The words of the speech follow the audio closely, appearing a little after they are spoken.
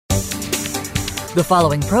The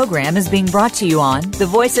following program is being brought to you on the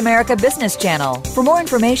Voice America Business Channel. For more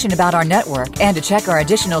information about our network and to check our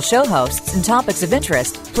additional show hosts and topics of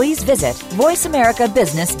interest, please visit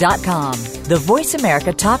voiceamericabusiness.com. The Voice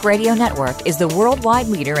America Talk Radio Network is the worldwide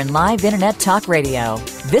leader in live Internet talk radio.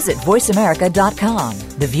 Visit voiceamerica.com.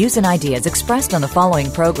 The views and ideas expressed on the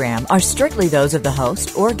following program are strictly those of the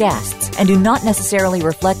host or guests and do not necessarily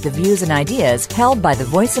reflect the views and ideas held by the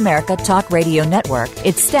Voice America Talk Radio Network,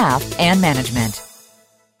 its staff, and management.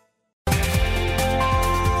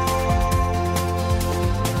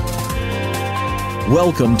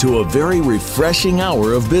 Welcome to a very refreshing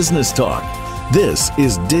hour of business talk. This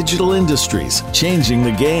is Digital Industries Changing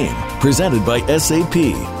the Game, presented by SAP.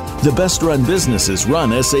 The best-run businesses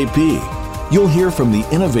run SAP. You'll hear from the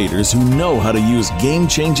innovators who know how to use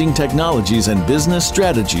game-changing technologies and business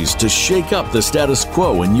strategies to shake up the status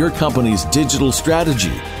quo in your company's digital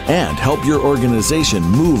strategy and help your organization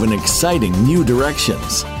move in exciting new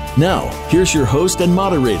directions. Now, here's your host and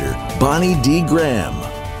moderator, Bonnie D. Graham.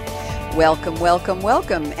 Welcome, welcome,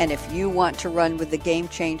 welcome. And if you want to run with the game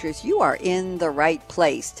changers, you are in the right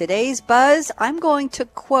place. Today's buzz, I'm going to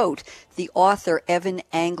quote the author, Evan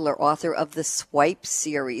Angler, author of the Swipe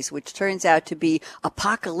series, which turns out to be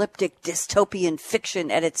apocalyptic dystopian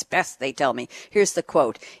fiction at its best, they tell me. Here's the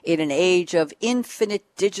quote. In an age of infinite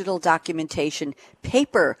digital documentation,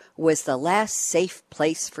 paper was the last safe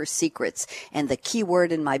place for secrets. And the key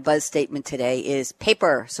word in my buzz statement today is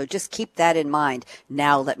paper. So just keep that in mind.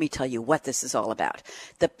 Now let me tell you what this is all about.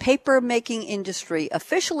 The paper making industry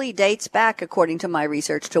officially dates back, according to my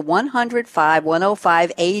research, to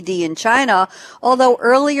 105 AD in China, although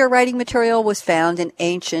earlier writing material was found in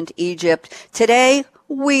ancient Egypt. Today,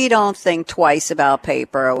 we don't think twice about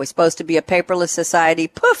paper. It was supposed to be a paperless society.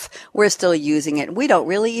 Poof, we're still using it. We don't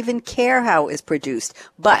really even care how it is produced.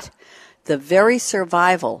 But the very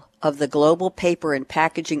survival of the global paper and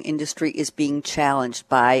packaging industry is being challenged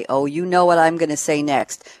by, oh, you know what I'm going to say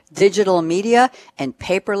next, digital media and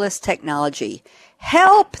paperless technology.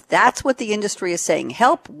 Help! That's what the industry is saying.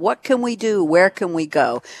 Help! What can we do? Where can we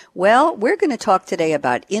go? Well, we're going to talk today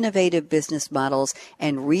about innovative business models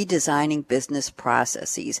and redesigning business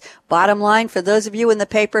processes. Bottom line, for those of you in the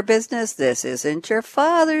paper business, this isn't your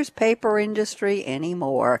father's paper industry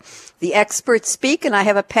anymore. The experts speak, and I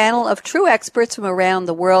have a panel of true experts from around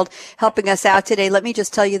the world helping us out today. Let me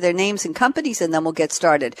just tell you their names and companies, and then we'll get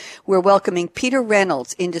started. We're welcoming Peter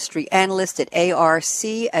Reynolds, industry analyst at ARC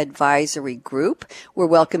Advisory Group. We're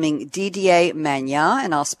welcoming Didier Magnien,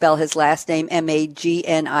 and I'll spell his last name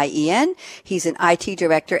Magnien. He's an IT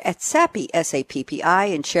director at Sappi, S-A-P-P-I,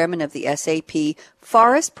 and chairman of the SAP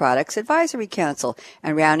Forest Products Advisory Council.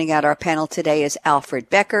 And rounding out our panel today is Alfred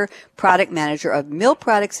Becker, product manager of Mill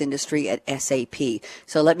Products Industry at SAP.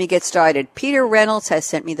 So let me get started. Peter Reynolds has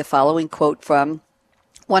sent me the following quote from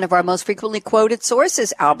one of our most frequently quoted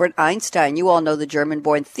sources, Albert Einstein. You all know the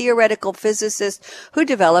German-born theoretical physicist who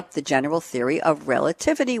developed the general theory of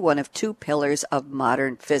relativity, one of two pillars of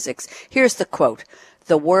modern physics. Here's the quote.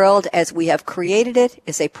 The world as we have created it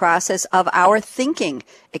is a process of our thinking.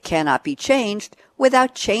 It cannot be changed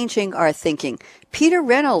without changing our thinking. Peter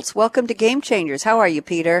Reynolds, welcome to Game Changers. How are you,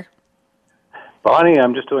 Peter? Bonnie,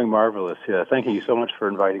 I'm just doing marvelous. Yeah, thank you so much for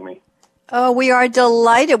inviting me. Oh, we are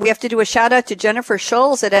delighted. We have to do a shout out to Jennifer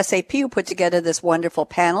Scholes at SAP who put together this wonderful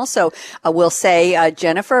panel. So we'll say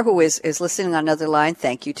Jennifer, who is listening on another line,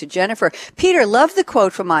 thank you to Jennifer. Peter, love the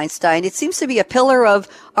quote from Einstein. It seems to be a pillar of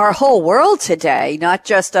our whole world today, not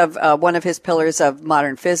just of one of his pillars of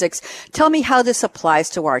modern physics. Tell me how this applies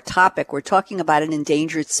to our topic. We're talking about an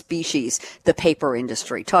endangered species, the paper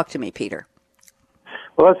industry. Talk to me, Peter.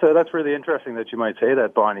 Well, that's really interesting that you might say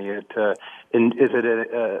that, Bonnie. Is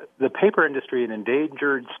it the paper industry an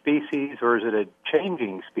endangered species, or is it a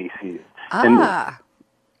changing species? About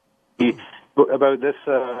this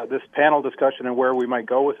panel discussion and where we might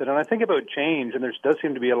go with it, and I think about change, and there does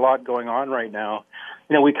seem to be a lot going on right now.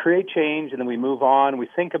 You know, we create change and then we move on. We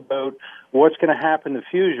think about what's going to happen in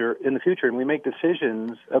the future, and we make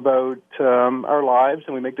decisions about our lives,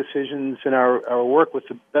 and we make decisions in our work with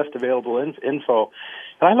the best available info.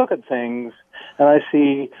 And I look at things and I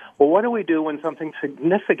see, well, what do we do when something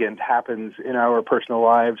significant happens in our personal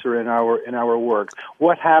lives or in our work?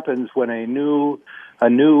 What happens when a new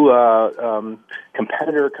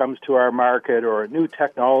competitor comes to our market, or a new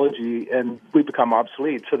technology, and we become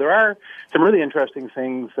obsolete? So there are some really interesting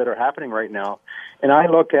things that are happening right now. And I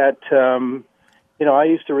look at, I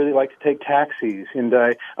used to really like to take taxis, and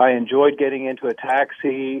I enjoyed getting into a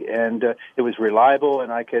taxi, and it was reliable,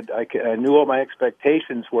 and I knew what my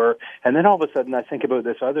expectations were. And then all of a sudden, I think about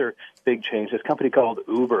this other big change, this company called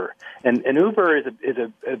Uber, and Uber is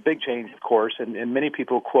a big change, of course, and many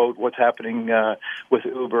people quote what's happening with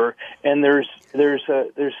Uber, and there's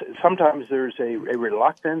sometimes there's a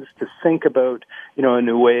reluctance to think about a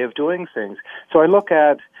new way of doing things. So I look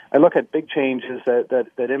at big changes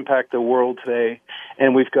that impact the world today,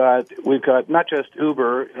 and we've got not just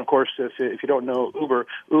Uber, and of course, if you don't know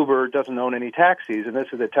Uber doesn't own any taxis, and this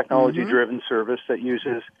is a technology-driven service that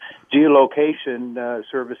uses geolocation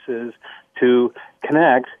services to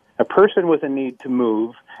connect a person with a need to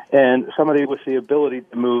move and somebody with the ability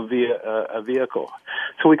to move via a vehicle.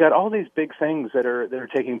 So we got all these big things that are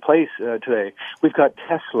taking place today. We've got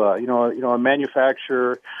Tesla, a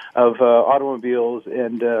manufacturer of automobiles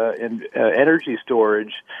and energy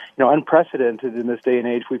storage, unprecedented in this day and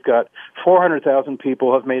age. We've got 400,000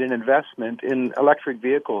 people have made an investment in electric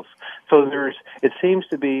vehicles. So it seems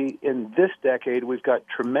to be in this decade we've got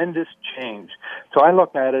tremendous change. So I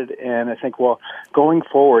look at it and I think, well, going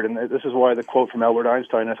forward, and this is why the quote from Albert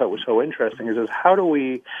Einstein I thought was so interesting, is how do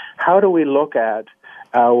we look at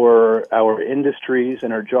our industries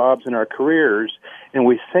and our jobs and our careers, and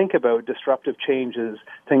we think about disruptive changes,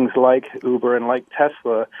 things like Uber and like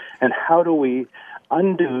Tesla, and how do we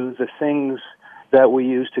undo the things that we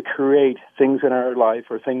use to create things in our life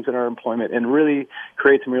or things in our employment and really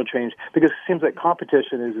create some real change, because it seems like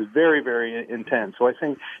competition is very, very intense. So I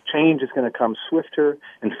think change is going to come swifter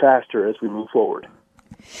and faster as we move forward.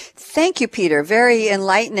 Thank you, Peter. Very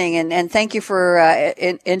enlightening, and thank you for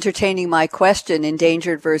entertaining my question,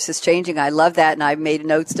 endangered versus changing. I love that, and I've made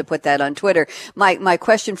notes to put that on Twitter. My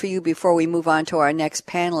question for you before we move on to our next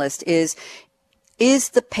panelist is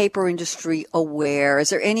the paper industry aware?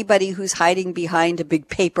 Is there anybody who's hiding behind a big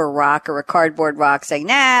paper rock or a cardboard rock saying,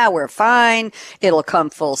 nah, we're fine, it'll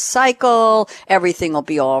come full cycle, everything will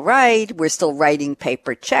be all right, we're still writing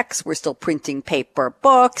paper checks, we're still printing paper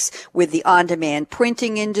books, with the on-demand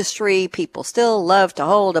printing industry, people still love to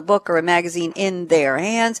hold a book or a magazine in their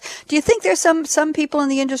hands. Do you think there's some people in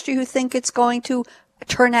the industry who think it's going to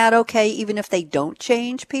turn out okay even if they don't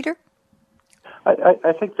change, Peter?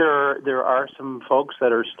 I think there are some folks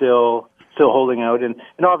that are still holding out, and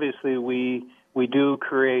obviously we do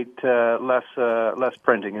create less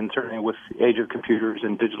printing, and certainly with the age of computers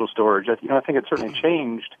and digital storage, I think it's certainly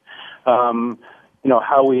changed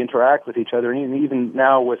how we interact with each other, and even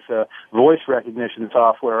now with voice recognition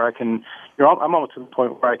software, I'm almost to the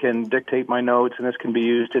point where I can dictate my notes, and this can be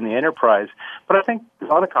used in the enterprise. But I think a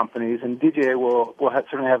lot of companies, and DGA will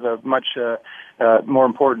certainly have a much more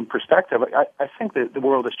important perspective. I think that the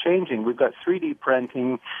world is changing. We've got 3D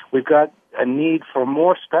printing. We've got a need for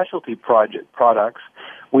more specialty products.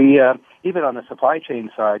 We even on the supply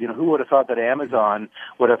chain side, who would have thought that Amazon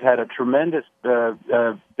would have had a tremendous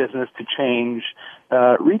business to change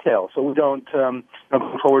retail? So we don't, going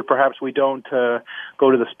forward, perhaps we don't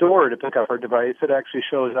go to the store to pick up our device. It actually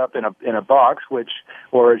shows up in a box,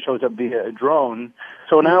 or it shows up via a drone.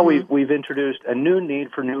 So now we've introduced a new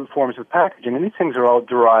need for new forms of packaging, and these things are all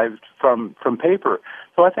derived from paper.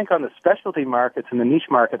 So I think on the specialty markets and the niche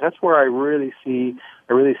market, that's where I really see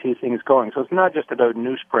things going. So it's not just about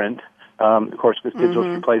newsprint. Of course, because digital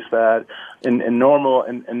replace that in normal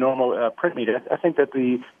print media. I think that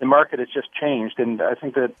the market has just changed, and I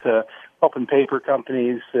think that pulp and paper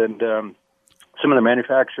companies and some of the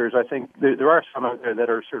manufacturers, I think there are some out there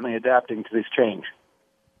that are certainly adapting to this change.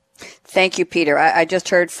 Thank you, Peter. I just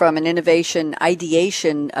heard from an innovation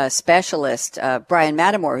ideation specialist, Brian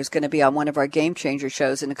Mattimore, who's going to be on one of our Game Changer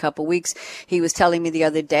shows in a couple weeks. He was telling me the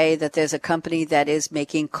other day that there's a company that is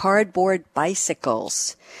making cardboard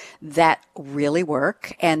bicycles that really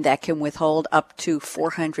work and that can withhold up to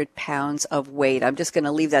 400 pounds of weight. I'm just going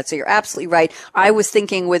to leave that. So you're absolutely right. I was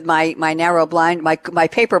thinking with my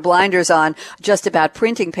paper blinders on just about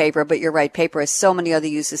printing paper, but you're right. Paper has so many other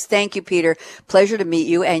uses. Thank you, Peter. Pleasure to meet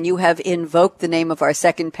you. And you have invoked the name of our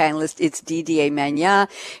second panelist. It's Didier Magnien,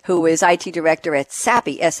 who is IT Director at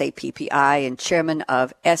Sappi, SAPPI, and Chairman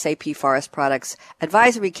of SAP Forest Products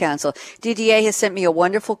Advisory Council. Didier has sent me a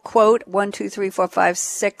wonderful quote, 1, 2, 3, 4, 5,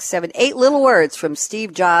 6, 7, 8 little words from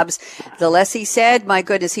Steve Jobs. The less he said, my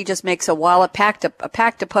goodness, he just makes a wallet packed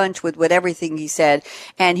a punch with everything he said.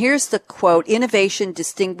 And here's the quote: innovation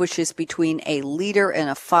distinguishes between a leader and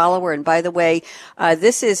a follower. And by the way,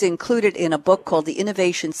 this is included in a book called The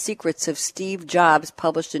Innovation Secrets of Steve Jobs,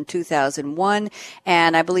 published in 2001.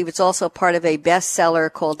 And I believe it's also part of a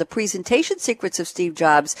bestseller called The Presentation Secrets of Steve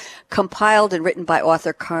Jobs, compiled and written by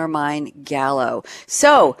author Carmine Gallo.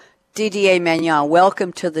 So, Didier Magnien,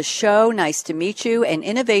 welcome to the show. Nice to meet you. And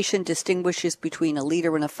innovation distinguishes between a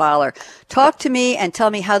leader and a follower. Talk to me and tell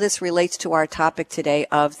me how this relates to our topic today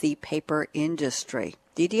of the paper industry.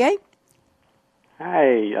 Didier?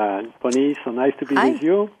 Hi, Bonnie. So nice to be with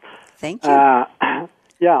you. Thank you.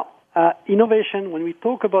 Innovation, when we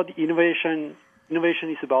talk about innovation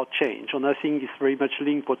is about change. And I think it's very much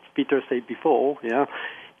linked what Peter said before. Yeah.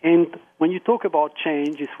 And when you talk about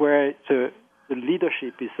change, it's where the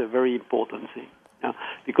leadership is a very important thing,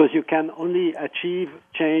 because you can only achieve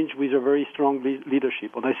change with a very strong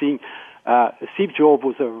leadership. And I think Steve Jobs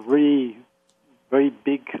was a very, very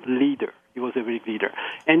big leader. He was a big leader.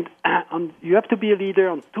 And you have to be a leader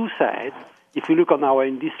on two sides. If you look on our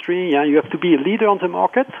industry, you have to be a leader on the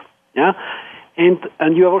market,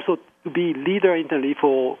 and you have also to be leader internally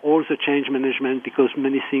for all the change management, because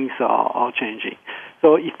many things are changing.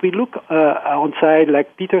 So if we look on side,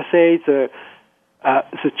 like Peter said,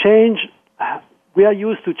 the change, we are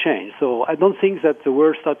used to change. So I don't think that the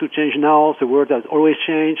world starts to change now. The world has always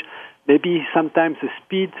changed. Maybe sometimes the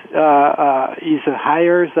speed is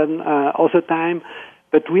higher than other time.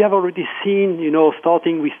 But we have already seen,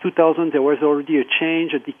 starting with 2000, there was already a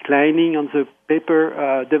change, a declining on the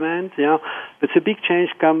paper demand. But the big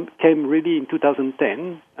change came really in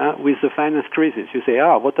 2010 with the finance crisis. You say,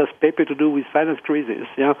 what has paper to do with finance crisis?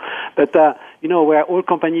 But where all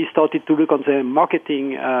companies started to look on their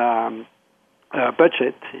marketing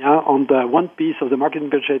budget, on the one piece of the marketing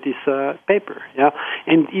budget is paper,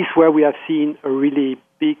 and is where we have seen a really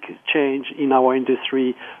big change in our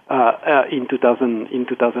industry in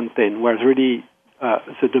 2010, where really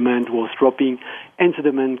the demand was dropping, and the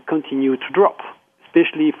demand continued to drop,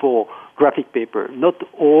 especially for graphic paper. Not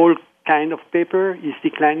all kind of paper is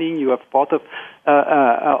declining. You have part of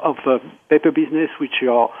paper business which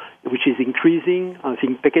is increasing. I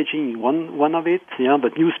think packaging is one of it.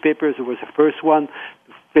 But newspapers was the first one to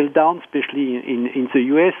fell down, especially in the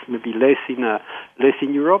U.S. Maybe less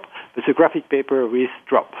in Europe. But the graphic paper risk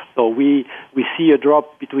drop. So we see a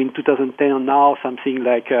drop between 2010 and now, something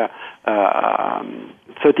like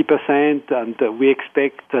 30%, and we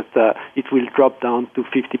expect that it will drop down to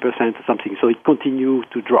 50% or something. So it continues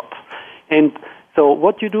to drop. And so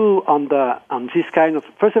what you do on this kind of,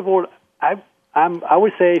 first of all, I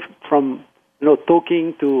would say from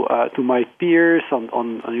talking to my peers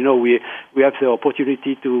we have the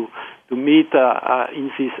opportunity to meet in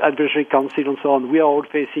this advisory council and so on. We are all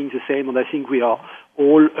facing the same, and I think we are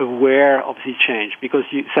all aware of this change, because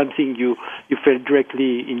something you felt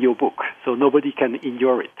directly in your book, so nobody can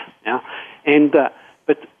ignore it. And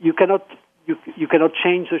but you cannot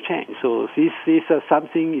change the change. So this is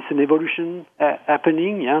something. It's an evolution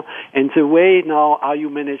happening. And the way now how you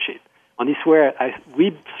manage it. And it's where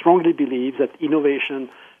we strongly believe that innovation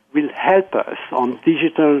will help us on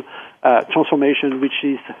digital transformation, which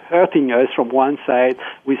is hurting us from one side,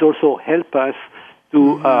 will also help us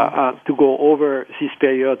to go over this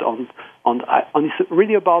period on it's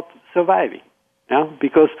really about surviving,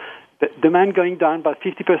 because the demand going down by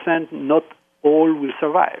 50%, not all will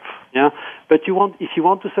survive, But if you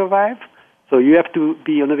want to survive, so you have to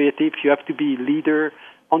be innovative, you have to be leader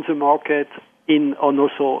on the market, and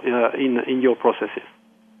also in your processes.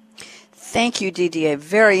 Thank you, Didier.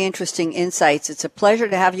 Very interesting insights. It's a pleasure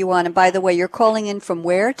to have you on. And by the way, you're calling in from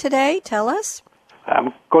where today? Tell us.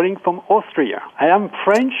 I'm calling from Austria. I am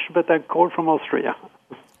French, but I call from Austria.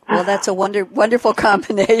 Well, that's a wonderful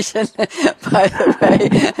combination, by the way.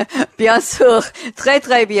 Bien sûr. Très,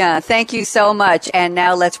 très bien. Thank you so much. And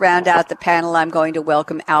now let's round out the panel. I'm going to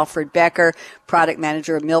welcome Alfred Becker, Product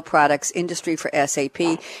Manager of Mill Products Industry for SAP.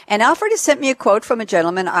 And Alfred has sent me a quote from a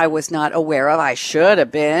gentleman I was not aware of. I should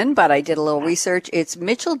have been, but I did a little research. It's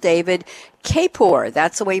Mitchell David Kapor.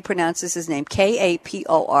 That's the way he pronounces his name,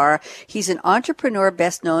 Kapor. He's an entrepreneur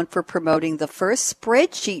best known for promoting the first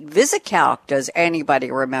spreadsheet, VisiCalc. Does anybody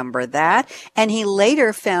remember that? And he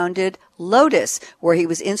later founded Lotus, where he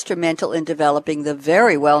was instrumental in developing the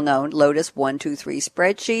very well-known Lotus 123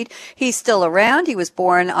 spreadsheet. He's still around. He was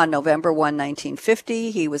born on November 1,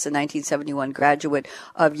 1950. He was a 1971 graduate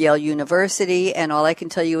of Yale University, and all I can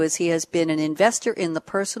tell you is he has been an investor in the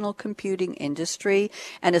personal computing industry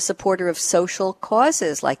and a supporter of social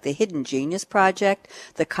causes like the Hidden Genius Project,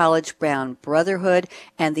 the College Bound Brotherhood,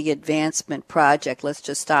 and the Advancement Project. Let's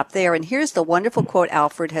just stop there. And here's the wonderful quote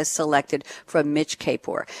Alfred has selected from Mitch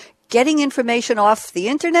Kapor. Getting information off the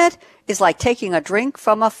internet is like taking a drink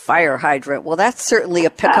from a fire hydrant. Well, that's certainly a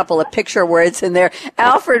couple of picture words in there.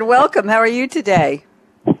 Alfred, welcome. How are you today?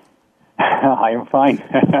 I am fine.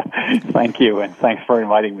 Thank you, and thanks for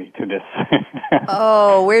inviting me to this.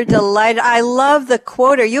 Oh, we're delighted. I love the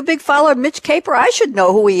quote. Are you a big follower of Mitch Kapor? I should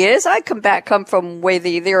know who he is. I come from way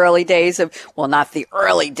the early days of, well, not the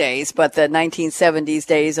early days, but the 1970s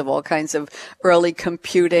days of all kinds of early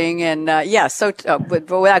computing. And but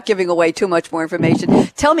without giving away too much more information,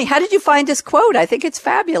 tell me, how did you find this quote? I think it's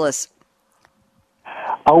fabulous.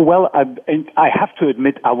 Oh, well, I have to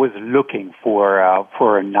admit I was looking for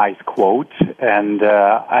a nice quote, and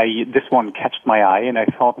this one caught my eye, and I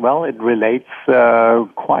thought, well, it relates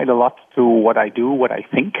quite a lot to what I do, what I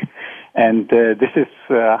think, and this is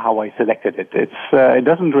how I selected it. It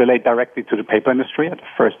doesn't relate directly to the paper industry at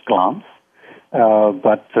first glance,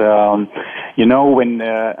 but when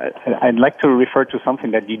I'd like to refer to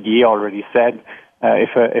something that Didier already said.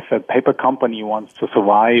 If a paper company wants to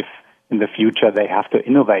survive in the future, they have to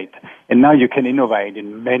innovate. And now you can innovate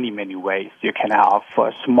in many, many ways. You can have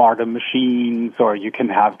smarter machines, or you can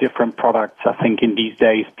have different products. I think in these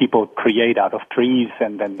days, people create out of trees,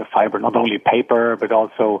 and then the fiber, not only paper, but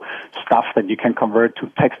also stuff that you can convert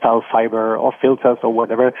to textile fiber or filters or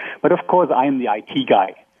whatever. But of course, I am the IT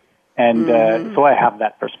guy. And so I have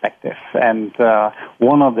that perspective. And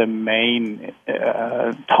one of the main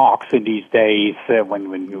talks in these days when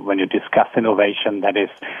you discuss innovation, that is,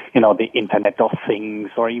 the Internet of Things,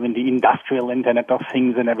 or even the industrial Internet of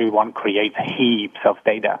Things, and everyone creates heaps of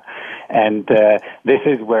data. And this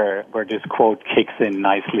is where this quote kicks in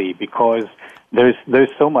nicely, because there's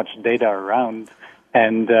so much data around,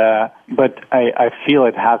 and but I feel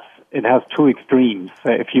it has two extremes.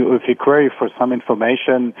 If you query for some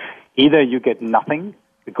information, either you get nothing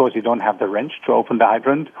because you don't have the wrench to open the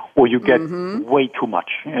hydrant, or you get way too much.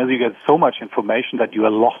 You get so much information that you are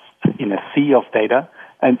lost in a sea of data,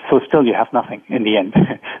 and so still you have nothing in the end.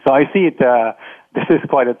 So I see it. This is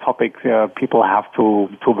quite a topic people have to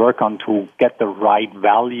work on to get the right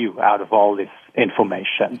value out of all this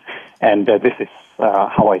information. And this is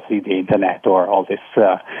how I see the Internet, or all this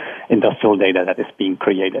industrial data that is being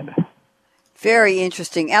created. Very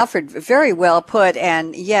interesting. Alfred, very well put.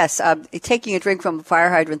 And yes, taking a drink from a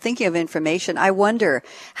fire hydrant, thinking of information, I wonder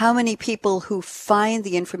how many people who find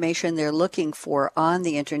the information they're looking for on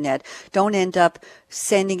the Internet don't end up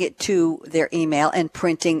sending it to their email and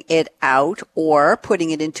printing it out, or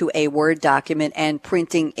putting it into a Word document and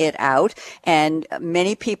printing it out. And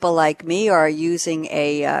many people like me are using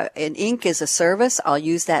an ink as a service. I'll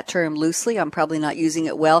use that term loosely. I'm probably not using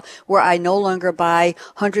it well, where I no longer buy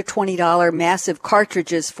 $120 massive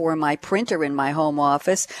cartridges for my printer in my home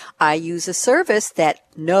office. I use a service that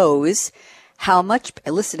knows how much,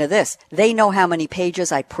 listen to this, they know how many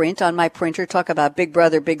pages I print on my printer. Talk about big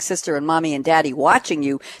brother, big sister, and mommy and daddy watching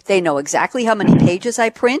you. They know exactly how many pages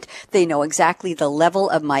I print. They know exactly the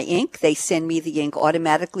level of my ink. They send me the ink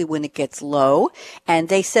automatically when it gets low, and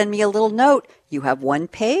they send me a little note. You have 1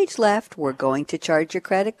 page left. We're going to charge your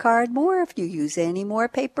credit card more if you use any more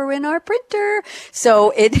paper in our printer.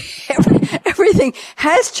 So everything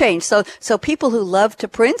has changed. So people who love to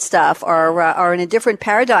print stuff are in a different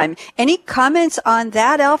paradigm. Any comments on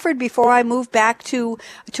that, Alfred, before I move back to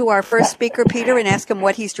our first speaker, Peter, and ask him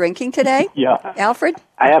what he's drinking today? Yeah. Alfred?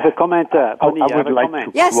 I have a comment. Bonnie, I would like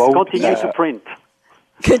to yes. Continue to print.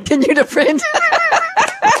 Continue to print.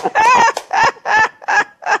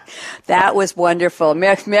 That was wonderful.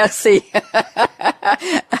 Merci.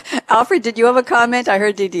 Alfred, did you have a comment? I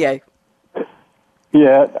heard Didier.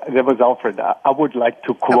 Yeah, that was Alfred. I would like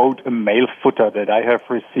to quote a mail footer that I have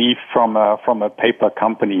received from a paper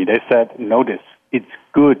company. They said, notice, it's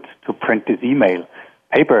good to print this email.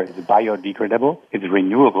 Paper is biodegradable, it's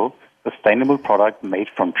renewable, sustainable product made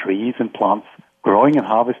from trees and plants. Growing and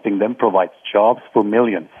harvesting them provides jobs for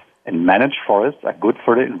millions. And managed forests are good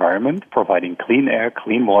for the environment, providing clean air,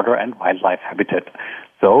 clean water, and wildlife habitat.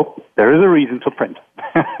 So there is a reason to print.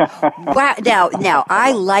 Wow. Now,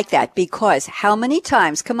 I like that, because how many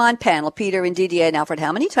times, come on panel, Peter and Didier and Alfred,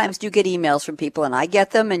 how many times do you get emails from people? And I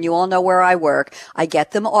get them, and you all know where I work. I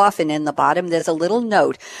get them often. In the bottom, there's a little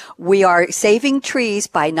note. We are saving trees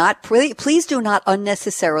by not, please do not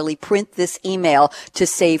unnecessarily print this email to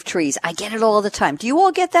save trees. I get it all the time. Do you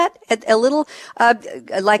all get that? A little, a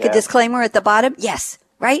disclaimer at the bottom? Yes,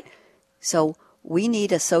 right? So we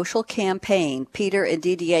need a social campaign. Peter and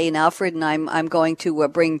Didier and Alfred, and I'm going to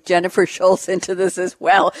bring Jennifer Schultz into this as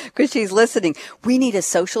well, because she's listening. We need a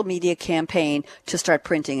social media campaign to start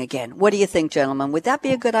printing again. What do you think, gentlemen? Would that be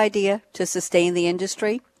a good idea to sustain the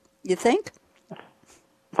industry? You think?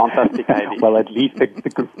 Fantastic idea. Well, at least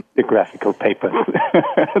the graphical paper.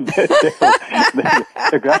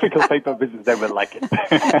 the graphical paper business, they will like it.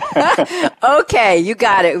 Okay, you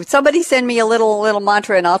got it. Somebody send me a little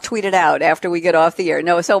mantra and I'll tweet it out after we get off the air.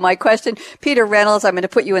 No, so my question, Peter Reynolds, I'm going to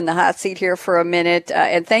put you in the hot seat here for a minute.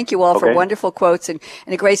 And thank you all for wonderful quotes and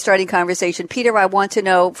a great starting conversation. Peter, I want to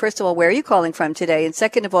know, first of all, where are you calling from today? And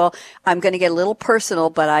second of all, I'm going to get a little personal,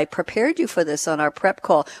 but I prepared you for this on our prep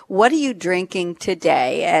call. What are you drinking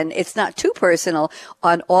today? And it's not too personal.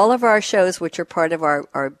 On all of our shows, which are part of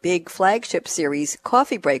our big flagship series,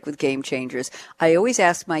 Coffee Break with Game Changers, I always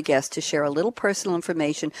ask my guests to share a little personal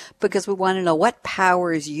information because we want to know what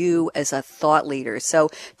powers you as a thought leader.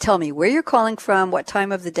 So tell me where you're calling from, what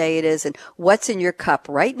time of the day it is, and what's in your cup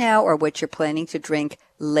right now or what you're planning to drink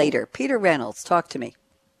later. Peter Reynolds, talk to me.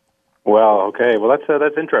 Well, okay. Well,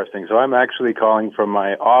 that's interesting. So I'm actually calling from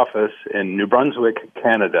my office in New Brunswick,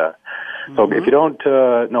 Canada. So if you don't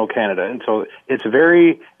know Canada, and so it's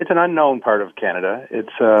an unknown part of Canada.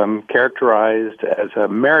 It's characterized as a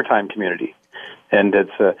maritime community. And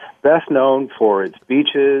it's best known for its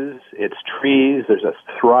beaches, its trees. There's a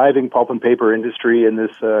thriving pulp and paper industry in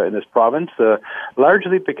this province,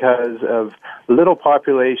 largely because of little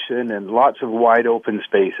population and lots of wide open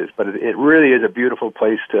spaces. But it really is a beautiful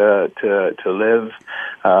place to live.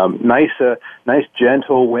 Nice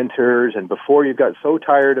gentle winters, and before you got so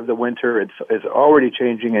tired of the winter, it's already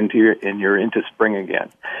changing into spring again.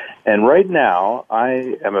 And right now,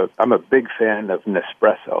 I'm a big fan of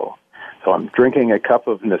Nespresso. So I'm drinking a cup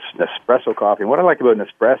of Nespresso coffee. And what I like about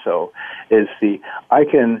Nespresso is I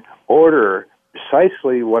can order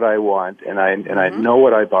precisely what I want, and I know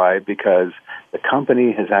what I buy because the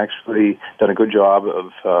company has actually done a good job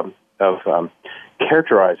of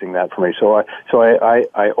characterizing that for me. So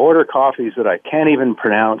I order coffees that I can't even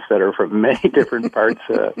pronounce that are from many different parts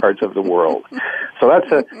of the world. So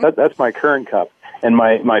that's my current cup. And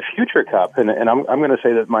my future cup, and I'm going to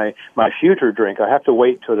say that my future drink, I have to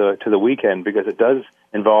wait to the weekend because it does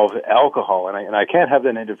involve alcohol, and I can't have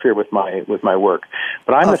that interfere with my work.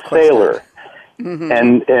 But I'm a sailor,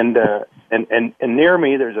 and near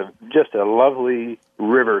me there's just a lovely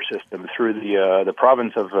river system through the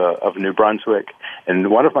province of New Brunswick,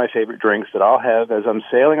 and one of my favorite drinks that I'll have as I'm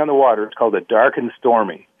sailing on the water is called a Dark and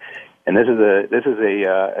Stormy. And this is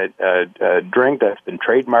a drink that's been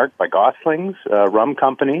trademarked by Gosling's Rum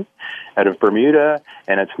Company out of Bermuda,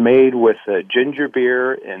 and it's made with ginger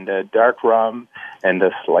beer and dark rum and a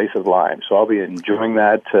slice of lime. So I'll be enjoying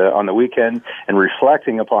that on the weekend and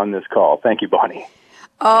reflecting upon this call. Thank you, Bonnie.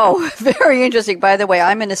 Oh, very interesting. By the way,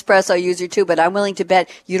 I'm an Nespresso user too, but I'm willing to bet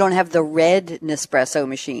you don't have the red Nespresso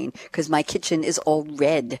machine because my kitchen is all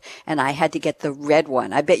red, and I had to get the red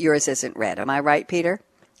one. I bet yours isn't red. Am I right, Peter?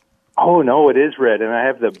 Oh, no, it is red, and I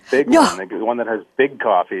have the big one, the one that has big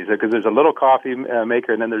coffees, because there's a little coffee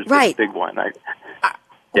maker, and then there's the big one.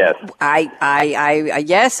 Yes.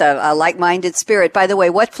 Yes, a like-minded spirit. By the way,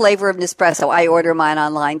 what flavor of Nespresso? I order mine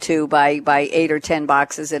online, too, by 8 or 10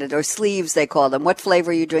 boxes in it, or sleeves, they call them. What flavor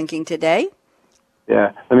are you drinking today?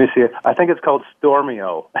 Yeah, let me see. I think it's called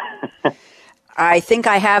Stormio. I think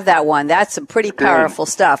I have that one. That's some pretty powerful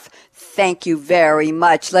stuff. Thank you very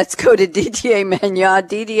much. Let's go to Didier Magnien.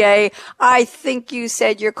 Didier, I think you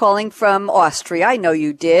said you're calling from Austria. I know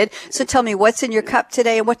you did. So tell me, what's in your cup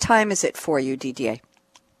today, and what time is it for you, Didier?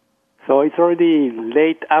 So it's already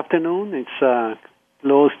late afternoon. It's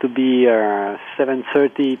close to be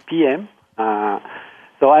 7:30 p.m.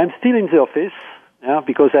 So I'm still in the office,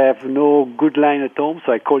 because I have no good line at home,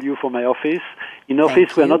 so I call you from my office. In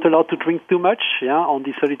office, we're not allowed to drink too much, on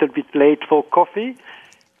this a little bit late for coffee.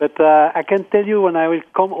 But I can tell you when I will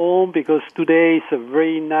come home, because today is a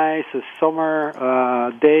very nice summer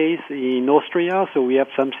days in Austria, so we have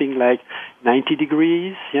something like 90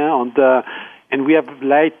 degrees, and we have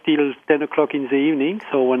light till 10 o'clock in the evening.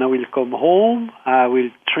 So when I will come home, I will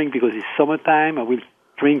drink, because it's summertime, I will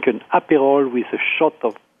drink an Aperol with a shot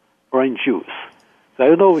of orange juice. So I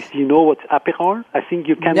don't know if you know what's Aperol. I think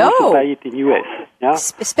you can also buy it in U.S. Yeah?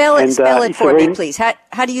 Spell it for me, please.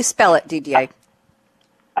 How do you spell it, Didier?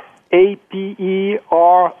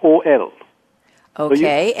 Aperol.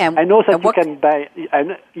 Okay, so I know that you can buy.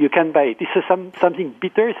 You can buy it. It's something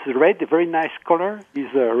bitter. It's red. A very nice color is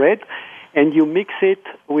red, and you mix it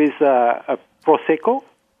with a prosecco.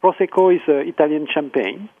 Prosecco is Italian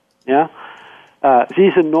champagne. Yeah,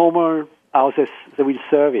 this is a normal houses that will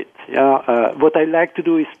serve it. What I like to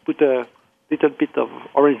do is put a little bit of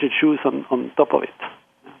orange juice on top of it.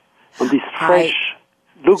 On this fresh,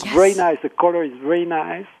 looks very nice. The color is very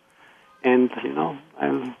nice. And,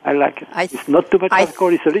 I like it. It's not too much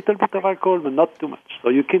alcohol. It's a little bit of alcohol, but not too much. So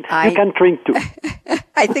you can drink too.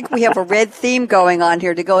 I think we have a red theme going on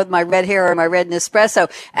here to go with my red hair or my red Nespresso.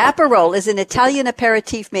 Aperol is an Italian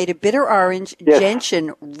aperitif made of bitter orange,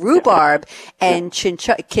 gentian, rhubarb, and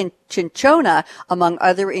cinchona, among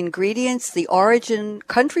other ingredients. The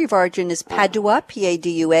country of origin is Padua,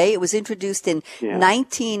 P-A-D-U-A. It was introduced in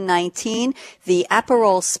 1919. The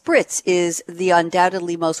Aperol Spritz is the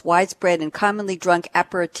undoubtedly most widespread and commonly drunk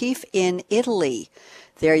aperitif in Italy.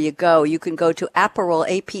 There you go. You can go to Aperol,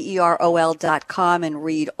 APEROL.com and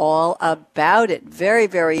read all about it. Very,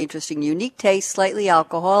 very interesting. Unique taste, slightly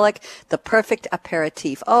alcoholic, the perfect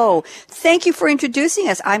aperitif. Oh, thank you for introducing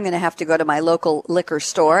us. I'm going to have to go to my local liquor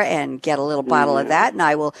store and get a little bottle of that, and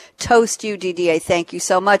I will toast you, Didier. Thank you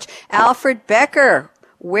so much. Alfred Becker,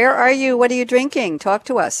 where are you? What are you drinking? Talk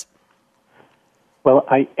to us. Well,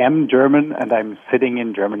 I am German, and I'm sitting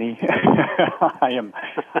in Germany. I am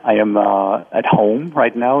at home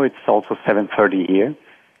right now. It's also 7:30 here,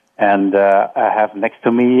 and I have next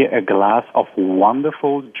to me a glass of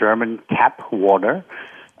wonderful German tap water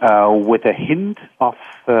with a hint of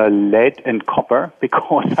lead and copper,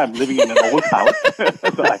 because I'm living in an old house.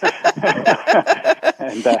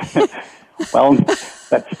 Well,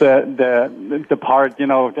 that's the part,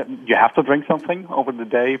 that you have to drink something over the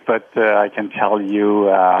day, but I can tell you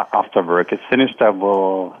after work is finished, I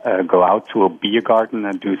will go out to a beer garden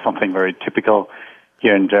and do something very typical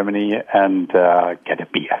here in Germany and get a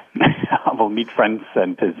beer. I will meet friends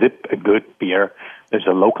and zip a good beer. There's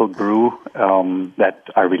a local brew that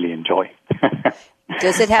I really enjoy.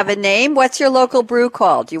 Does it have a name? What's your local brew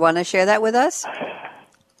called? Do you want to share that with us?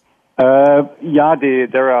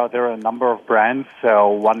 There are a number of brands.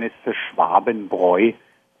 One is the Schwabenbräu.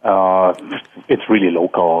 It's really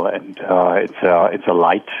local, and it's a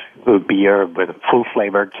light beer with full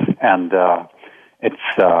flavored, and it's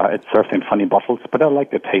served in funny bottles. But I like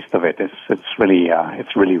the taste of it. It's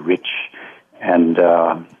really rich, and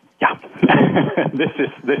this is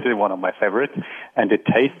one of my favorites, and it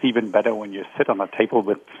tastes even better when you sit on a table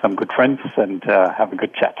with some good friends and have a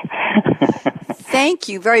good chat. Thank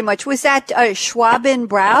you very much. Was that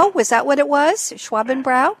Schwabenbräu? Was that what it was?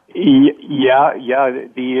 Schwabenbräu? Yeah.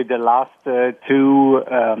 The last two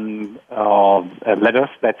letters,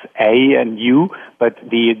 that's A and U, but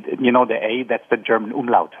the A, that's the German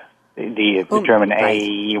umlaut. The German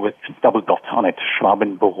A with double dot on it,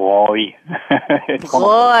 Schwabenbräu.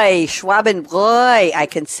 Schwabenbräu. I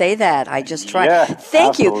can say that. I just tried. Yeah,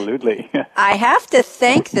 thank absolutely. you. I have to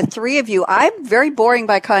thank the three of you. I'm very boring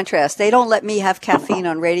by contrast. They don't let me have caffeine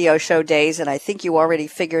on radio show days, and I think you already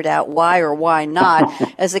figured out why or why not,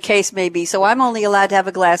 as the case may be. So I'm only allowed to have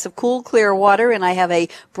a glass of cool, clear water, and I have a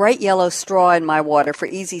bright yellow straw in my water for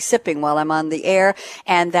easy sipping while I'm on the air,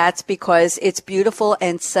 and that's because it's beautiful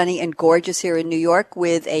and sunny and gorgeous here in New York,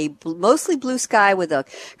 with a mostly blue sky with a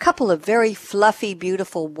couple of very fluffy,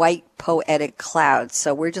 beautiful white poetic clouds.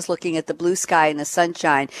 So we're just looking at the blue sky and the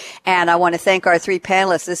sunshine. And I want to thank our three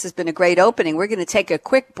panelists. This has been a great opening. We're going to take a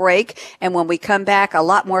quick break, and when we come back, a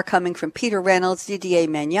lot more coming from Peter Reynolds, Didier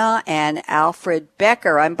Magnien, and Alfred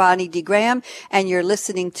Becker. I'm Bonnie D. Graham, and you're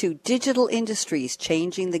listening to Digital Industries,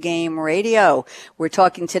 Changing the Game Radio. We're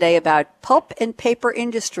talking today about Pulp and Paper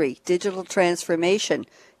Industry, digital transformation.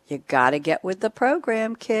 You gotta get with the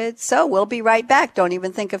program, kids. So we'll be right back. Don't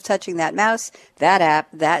even think of touching that mouse, that app,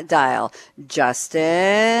 that dial.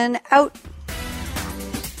 Justin, out.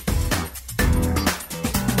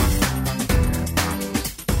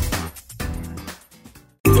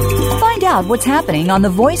 Find out what's happening on the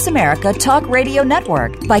Voice America Talk Radio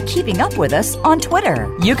Network by keeping up with us on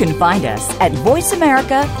Twitter. You can find us at Voice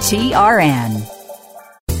America TRN.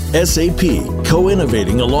 SAP,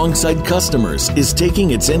 co-innovating alongside customers, is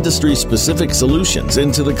taking its industry-specific solutions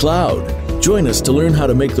into the cloud. Join us to learn how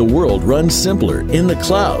to make the world run simpler in the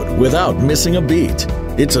cloud without missing a beat.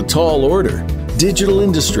 It's a tall order. Digital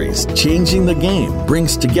Industries, Changing the Game,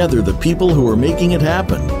 brings together the people who are making it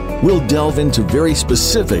happen. We'll delve into very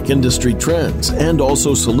specific industry trends and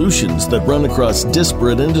also solutions that run across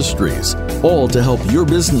disparate industries, all to help your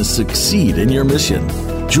business succeed in your mission.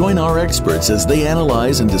 Join our experts as they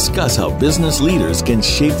analyze and discuss how business leaders can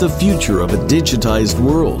shape the future of a digitized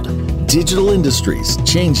world. Digital Industries,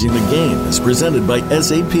 Changing the Game is presented by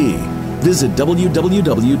SAP. Visit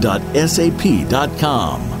www.sap.com.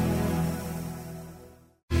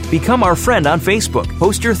 Become our friend on Facebook.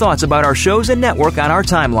 Post your thoughts about our shows and network on our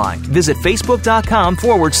timeline. Visit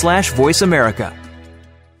facebook.com/Voice America.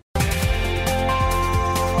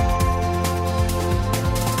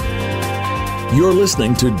 You're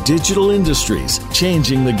listening to Digital Industries,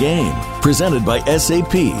 Changing the Game, presented by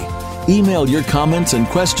SAP. Email your comments and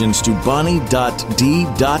questions to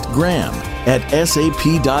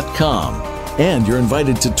bonnie.d.graham@sap.com. And you're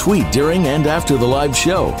invited to tweet during and after the live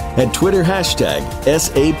show at Twitter hashtag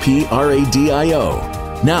 #SAPRADIO.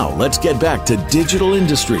 Now, let's get back to Digital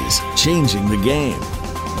Industries, Changing the Game.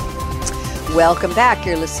 Welcome back.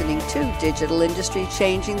 You're listening to Digital Industry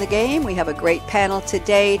Changing the Game. We have a great panel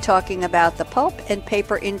today talking about the pulp and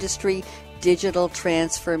paper industry digital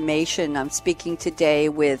transformation. I'm speaking today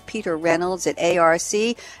with Peter Reynolds at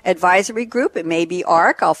ARC Advisory Group. It may be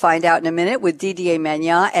ARC. I'll find out in a minute. With Didier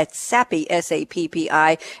Magnien at Sappi,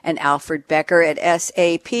 S-A-P-P-I, and Alfred Becker at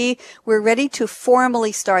SAP. We're ready to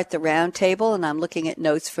formally start the roundtable, and I'm looking at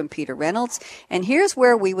notes from Peter Reynolds. And here's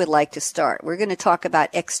where we would like to start. We're going to talk about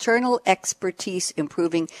external expertise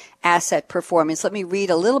improving asset performance. Let me read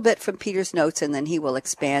a little bit from Peter's notes, and then he will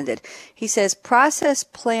expand it. He says, process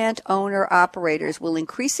plant owner operators will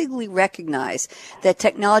increasingly recognize that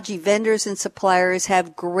technology vendors and suppliers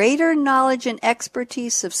have greater knowledge and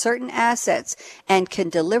expertise of certain assets and can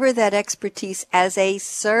deliver that expertise as a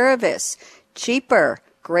service. Cheaper,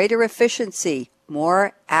 greater efficiency,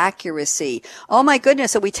 more accuracy. Oh my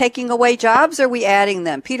goodness, are we taking away jobs or are we adding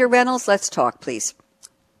them? Peter Reynolds, let's talk, please.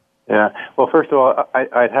 Yeah. Well, first of all,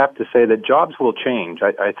 I'd have to say that jobs will change.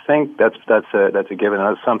 I think that's a given.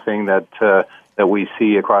 That's something that we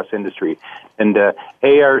see across industry. And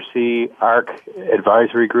ARC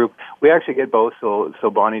Advisory Group, we actually get both. So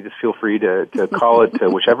Bonnie, just feel free to call it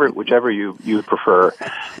whichever you prefer.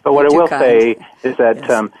 But what I will say is that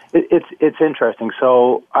yes. It's interesting.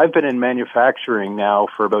 So I've been in manufacturing now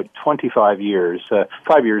for about 25 years.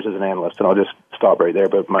 5 years as an analyst, and I'll just stop right there.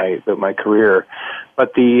 But my career,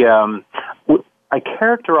 but I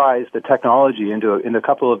characterize the technology into a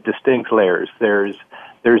couple of distinct layers.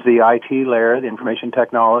 There's the IT layer, the information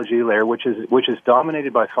technology layer, which is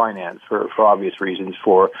dominated by finance for obvious reasons,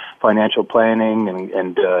 for financial planning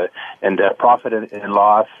and profit and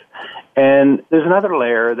loss. And there's another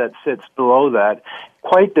layer that sits below that,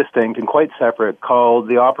 quite distinct and quite separate, called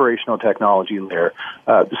the operational technology layer.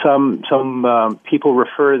 Some people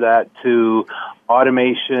refer that to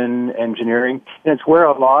automation engineering, and it's where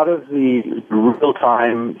a lot of the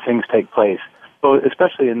real-time things take place. So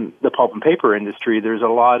especially in the pulp and paper industry, there's a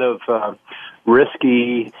lot of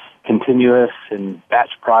risky, continuous and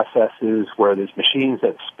batch processes where there's machines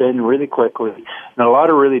that spin really quickly and a lot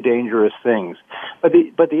of really dangerous things. But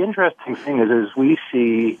the interesting thing is we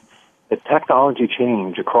see the technology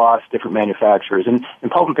change across different manufacturers. And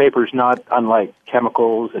pulp and paper is not unlike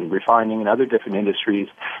chemicals and refining and other different industries.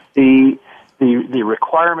 The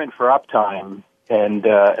requirement for uptime and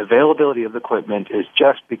availability of the equipment is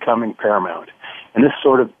just becoming paramount. And this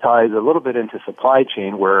sort of ties a little bit into supply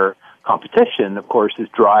chain, where competition, of course, is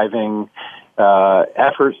driving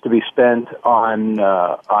efforts to be spent on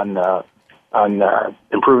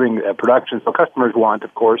improving production. So customers want,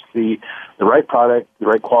 of course, the right product, the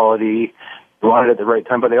right quality. They want it at the right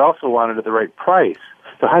time, but they also want it at the right price.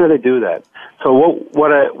 So how do they do that? So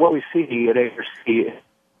what we see at ARC is a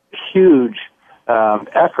huge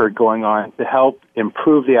effort going on to help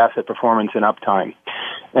improve the asset performance and uptime.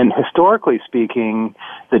 And historically speaking,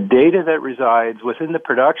 the data that resides within the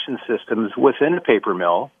production systems within a paper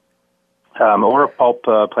mill or a pulp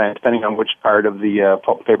plant, depending on which part of the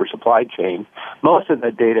pulp and paper supply chain, most of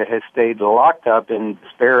that data has stayed locked up in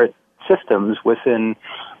disparate systems within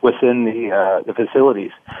the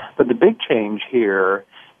facilities. But the big change here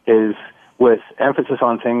is with emphasis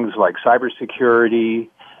on things like cybersecurity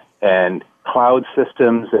and cloud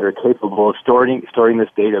systems that are capable of storing this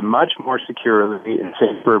data much more securely and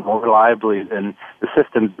safer, more reliably than the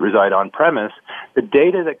systems that reside on premise. The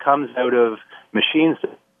data that comes out of machines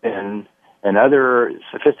and other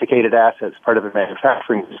sophisticated assets, part of a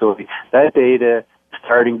manufacturing facility, that data is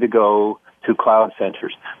starting to go to cloud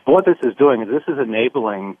centers. But what this is doing is this is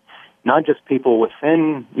enabling not just people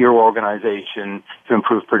within your organization to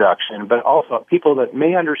improve production, but also people that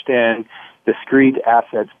may understand discrete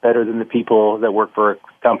assets better than the people that work for a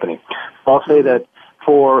company. So I'll say that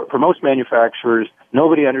for most manufacturers,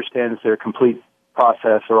 nobody understands their complete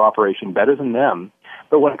process or operation better than them.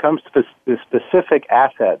 But when it comes to the specific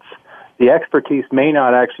assets, the expertise may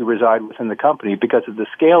not actually reside within the company because of the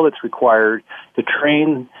scale that's required to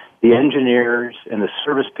train the engineers and the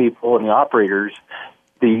service people and the operators.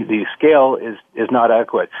 The scale is not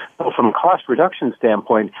adequate. So from a cost reduction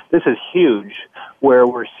standpoint, this is huge, where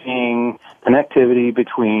we're seeing connectivity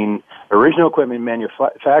between original equipment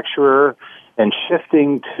manufacturer and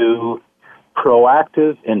shifting to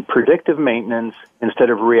proactive and predictive maintenance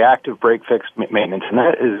instead of reactive break-fix maintenance. And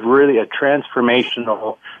that is really a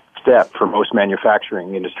transformational step for most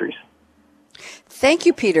manufacturing industries. Thank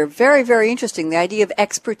you, Peter. Very, very interesting. The idea of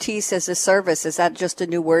expertise as a service, is that just a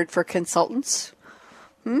new word for consultants?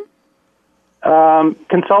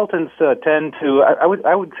 Consultants tend to,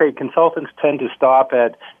 I would say consultants tend to stop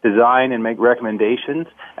at design and make recommendations.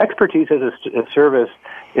 Expertise as a service,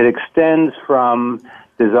 it extends from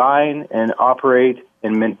design and operate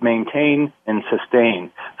and maintain and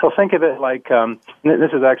sustain. So think of it like,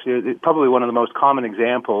 this is actually probably one of the most common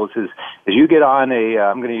examples is you get on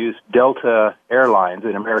I'm going to use Delta Airlines,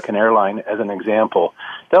 an American airline, as an example.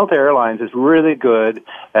 Delta Airlines is really good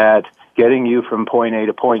at getting you from point A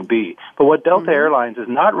to point B. But what Delta Airlines is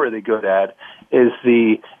not really good at is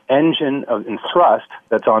the engine and thrust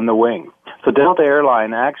that's on the wing. So Delta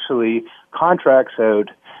Airline actually contracts out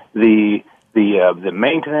the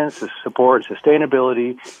maintenance, the support,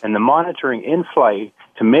 sustainability, and the monitoring in flight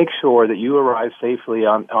to make sure that you arrive safely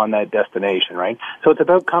on that destination, right? So it's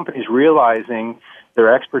about companies realizing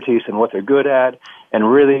their expertise and what they're good at and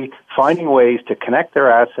really finding ways to connect their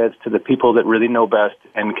assets to the people that really know best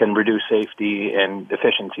and can reduce safety and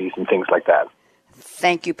efficiencies and things like that.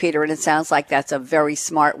 Thank you, Peter. And it sounds like that's a very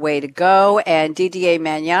smart way to go. And Didier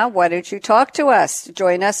Magnien, why don't you talk to us?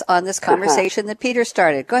 Join us on this conversation that Peter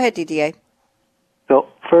started. Go ahead, Didier. So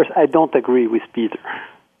first, I don't agree with Peter.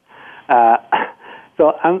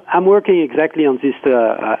 So I'm working exactly on this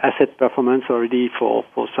asset performance already for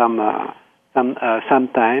some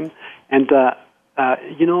time, and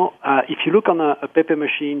if you look on a paper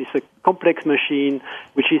machine, it's a complex machine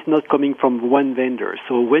which is not coming from one vendor.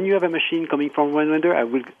 So when you have a machine coming from one vendor, I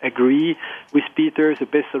will agree with Peter. The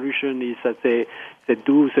best solution is that they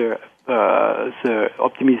do the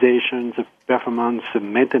optimization, the performance, the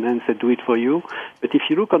maintenance, they do it for you. But if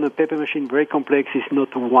you look on a paper machine, very complex, it's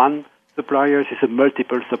not one supplier, it's a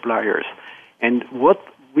multiple suppliers. And what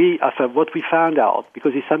we found out,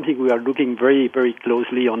 because it's something we are looking very, very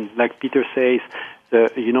closely on, like Peter says,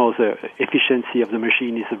 the efficiency of the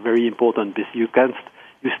machine is very important, because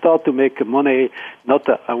you start to make money not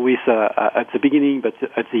with at the beginning, but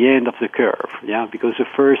at the end of the curve. Yeah, because the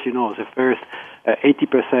first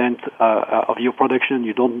 80% of your production,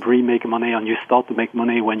 you don't really make money, and you start to make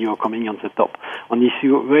money when you are coming on the top. And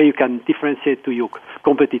where you can differentiate to your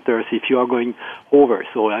competitors if you are going over.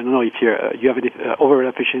 So I don't know if you have an over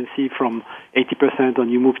efficiency from 80%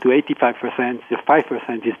 and you move to 85%, the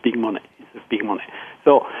 5% is big money. It's big money.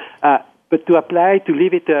 So. But to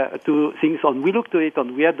leave it to things on, we looked at it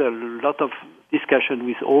and we had a lot of discussion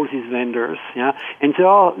with all these vendors, yeah, and they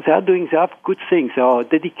have good things. They are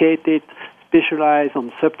dedicated, specialized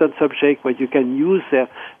on certain subject where you can use their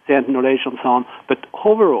knowledge and so on. But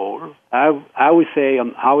overall, I would say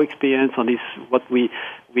on our experience on this, what we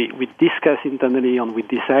discussed internally and we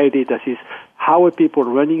decided that is how are people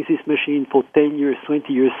running this machine for 10 years,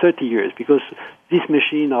 20 years, 30 years, because these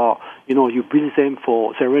machines are, you build them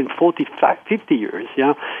they run 45, 50 years,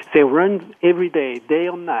 yeah. They run every day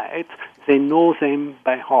and night. They know them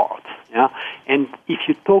by heart, yeah. And if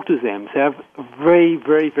you talk to them, they have very,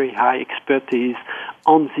 very, very high expertise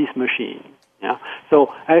on this machine, yeah.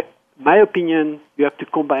 So, my opinion, you have to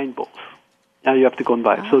combine both. Yeah, you have to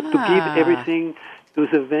combine. So to give everything to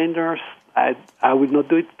the vendors, I would not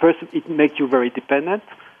do it. First, it makes you very dependent.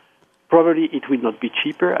 Probably it will not be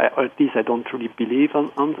cheaper. At least I don't really believe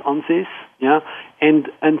on this. Yeah, and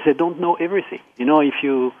they don't know everything.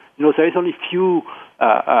 If there is only few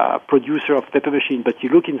producer of paper machine, but you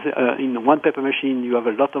look in one paper machine, you have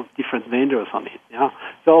a lot of different vendors on it. Yeah,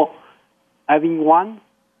 so having one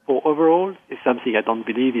for overall is something I don't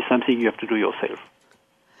believe. Is something you have to do yourself.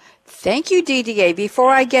 Thank you, Didier.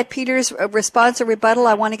 Before I get Peter's response or rebuttal,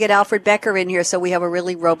 I want to get Alfred Becker in here so we have a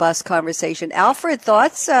really robust conversation. Alfred,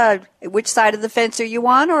 thoughts? Which side of the fence are you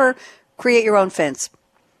on, or create your own fence?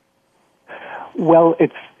 Well,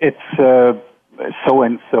 it's so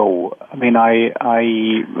and so. I mean, I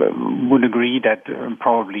would agree that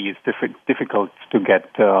probably it's difficult to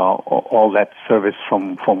get all that service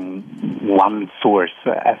from one source.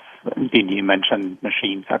 As Didier mentioned,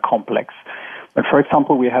 machines are complex. But for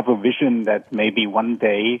example, we have a vision that maybe one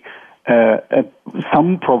day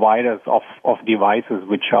some providers of devices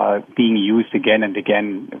which are being used again and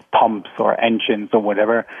again, pumps or engines or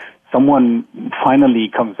whatever, someone finally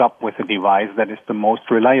comes up with a device that is the most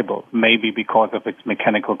reliable, maybe because of its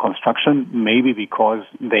mechanical construction, maybe because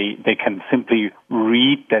they can simply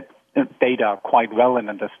read that data quite well and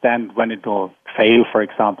understand when it will fail, for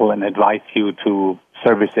example, and advise you to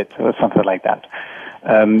service it or something like that.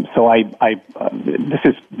 So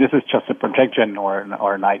this is just a projection or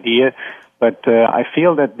an idea, but I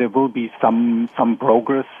feel that there will be some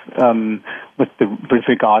progress with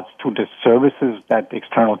regards to the services that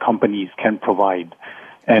external companies can provide,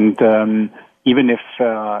 and even if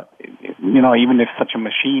such a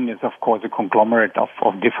machine is of course a conglomerate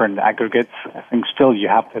of different aggregates, I think still you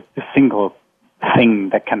have the single thing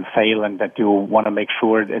that can fail and that you want to make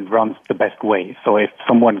sure it runs the best way. So if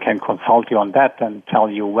someone can consult you on that and tell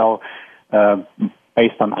you, well,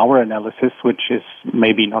 based on our analysis, which is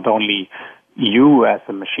maybe not only you as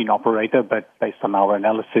a machine operator, but based on our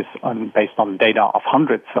analysis based on data of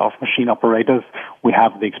hundreds of machine operators, we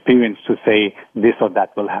have the experience to say this or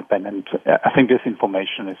that will happen. And I think this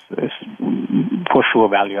information is for sure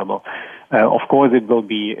valuable. Of course, it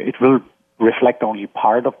will reflect only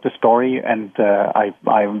part of the story, and I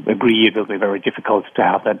agree it will be very difficult to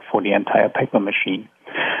have that for the entire paper machine.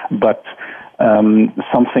 But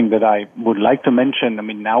something that I would like to mention, I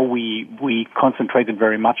mean, now we concentrated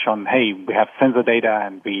very much on, hey, we have sensor data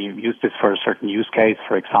and we use this for a certain use case,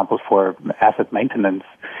 for example, for asset maintenance.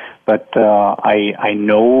 But I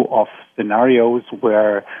know of scenarios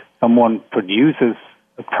where someone produces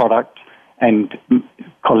a product and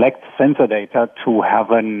collect sensor data to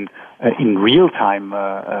have in real time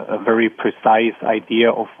a very precise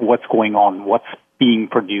idea of what's going on, what's being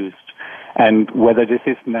produced, and whether this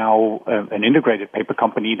is now an integrated paper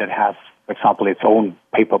company that has, for example, its own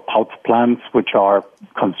paper pulp plants, which are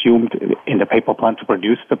consumed in the paper plant to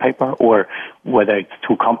produce the paper, or whether it's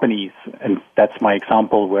two companies, and that's my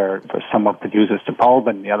example where someone produces the pulp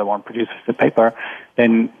and the other one produces the paper,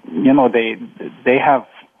 then, they have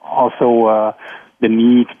also the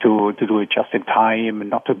need to do it just in time and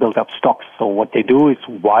not to build up stocks. So what they do is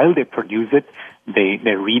while they produce it, they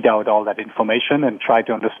read out all that information and try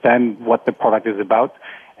to understand what the product is about.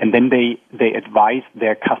 And then they advise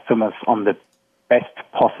their customers on the best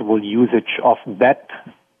possible usage of that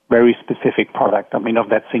very specific product, of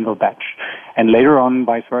that single batch. And later on,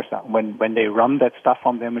 vice versa. When they run that stuff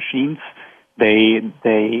on their machines, they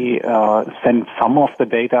send some of the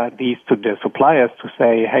data, these to the suppliers to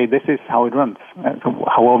say, hey, this is how it runs. So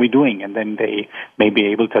how are we doing? And then they may be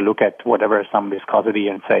able to look at whatever, some viscosity,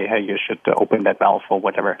 and say, hey, you should open that valve or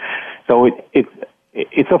whatever. So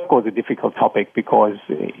it's of course a difficult topic because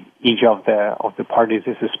each of the parties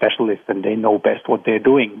is a specialist and they know best what they're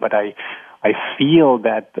doing. But I feel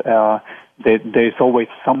that there's always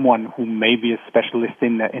someone who may be a specialist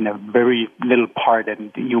in a very little part,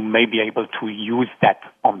 and you may be able to use that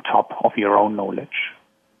on top of your own knowledge.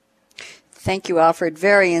 Thank you, Alfred.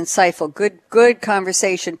 Very insightful. Good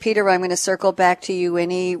conversation. Peter, I'm going to circle back to you.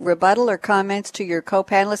 Any rebuttal or comments to your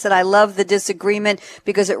co-panelists? And I love the disagreement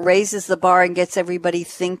because it raises the bar and gets everybody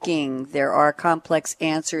thinking. There are complex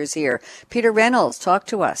answers here. Peter Reynolds, talk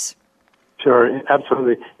to us. Sure,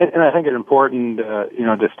 absolutely. And I think an important,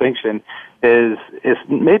 distinction is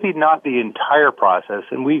maybe not the entire process.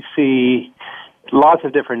 And we see lots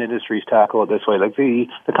of different industries tackle it this way. Like the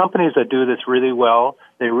companies that do this really well,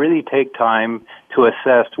 they really take time to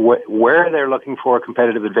assess where they're looking for a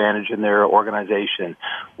competitive advantage in their organization.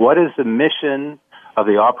 What is the mission of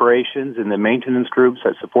the operations and the maintenance groups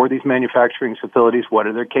that support these manufacturing facilities? What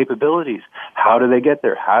are their capabilities? How do they get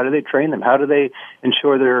there? How do they train them? How do they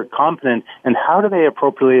ensure they're competent? And how do they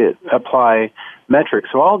appropriately apply metrics?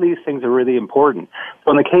 So all these things are really important.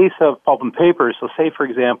 So in the case of pulp and paper, so say, for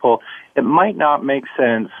example, it might not make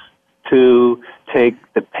sense to take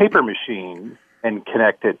the paper machine and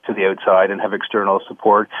connect it to the outside and have external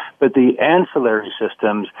support. But the ancillary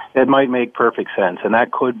systems, it might make perfect sense. And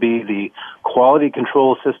that could be the quality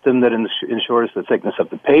control system that ensures the thickness of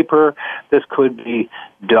the paper. This could be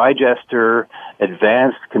digester,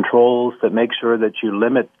 advanced controls that make sure that you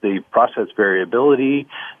limit the process variability.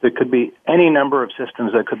 There could be any number of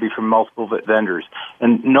systems that could be from multiple vendors.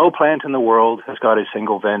 And no plant in the world has got a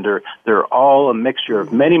single vendor. They're all a mixture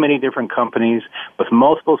of many, many different companies with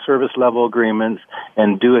multiple service level agreements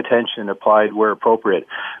and due attention applied where appropriate.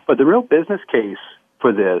 But the real business case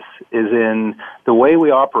for this is in the way we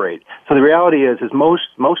operate. So the reality is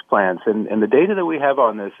most plants, and the data that we have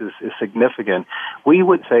on this is significant. We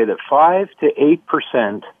would say that 5 to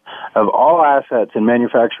 8% of all assets in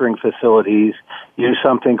manufacturing facilities use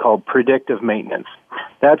something called predictive maintenance.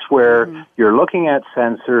 That's where you're looking at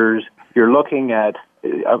sensors, you're looking at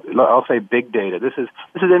I'll say big data. This is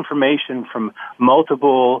information from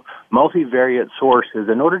multivariate sources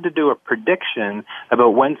in order to do a prediction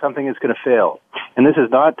about when something is going to fail. And this is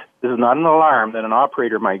not an alarm that an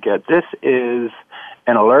operator might get. This is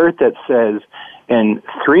an alert that says in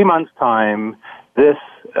 3 months' time, this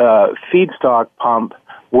feedstock pump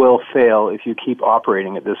will fail if you keep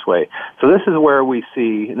operating it this way. So this is where we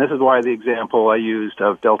see, and this is why the example I used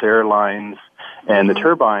of Delta Airlines and the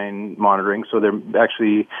turbine monitoring, so they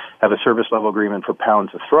actually have a service level agreement for pounds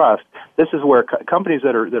of thrust. This is where companies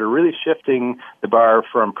that are really shifting the bar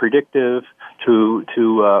from predictive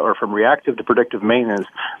or from reactive to predictive maintenance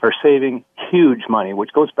are saving huge money,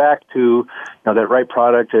 which goes back to that right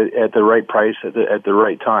product at the right price at the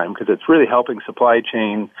right time, because it's really helping supply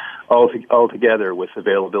chain all together with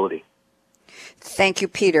availability. Thank you,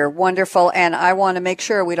 Peter. Wonderful. And I want to make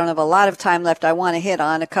sure we don't have a lot of time left. I want to hit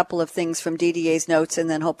on a couple of things from Didier's notes and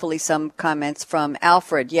then hopefully some comments from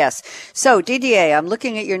Alfred. Yes. So, Didier, I'm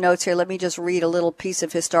looking at your notes here. Let me just read a little piece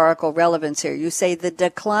of historical relevance here. You say the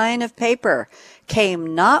decline of paper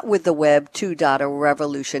came not with the Web 2.0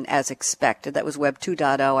 revolution as expected. That was Web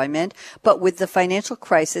 2.0 I meant, but with the financial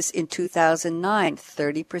crisis in 2009,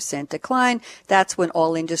 30% decline. That's when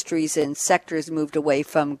all industries and sectors moved away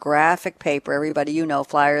from graphic paper, everybody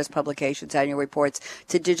flyers, publications, annual reports,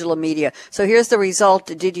 to digital media. So here's the result.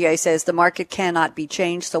 Didier says the market cannot be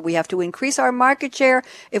changed, so we have to increase our market share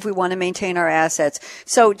if we want to maintain our assets.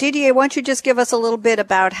 So Didier, why don't you just give us a little bit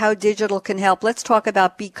about how digital can help? Let's talk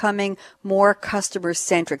about becoming more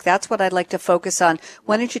customer-centric. That's what I'd like to focus on.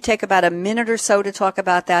 Why don't you take about a minute or so to talk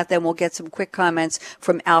about that, then we'll get some quick comments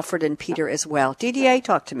from Alfred and Peter as well. Didier,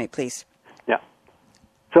 talk to me, please. Yeah.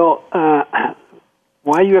 So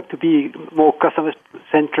why you have to be more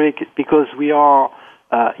customer-centric? Because we are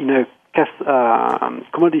in a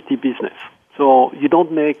commodity business. So you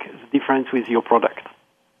don't make the difference with your product.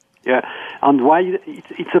 Yeah, and why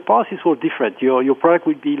it's a process or different. Your product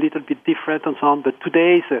will be a little bit different and so on. But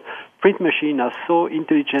today's print machine are so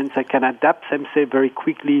intelligent they can adapt themselves very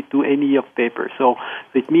quickly to any of paper. So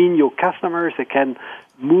it means your customers they can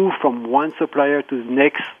move from one supplier to the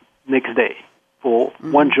next day, for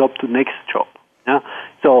one job to next job. Yeah,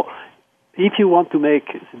 so if you want to make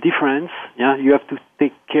a difference, you have to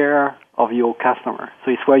take care of your customer.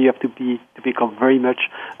 So it's why you have to become very much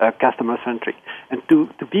customer-centric. And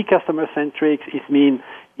to be customer-centric,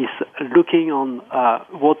 is looking on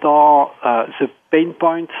what are the pain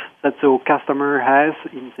points that the customer has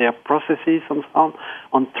in their processes and so on,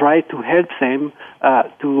 and try to help them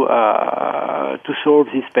to solve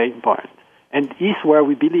this pain point. And is where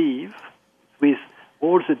we believe, with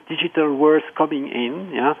all the digital words coming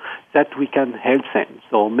in, that we can help them.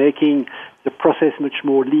 So making the process much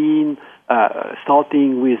more lean,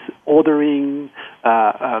 starting with ordering,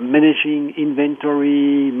 managing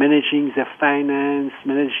inventory, managing the finance,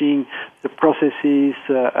 managing the processes,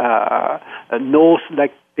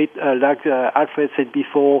 like Alfred said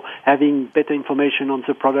before, having better information on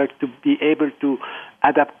the product to be able to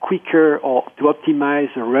adapt quicker or to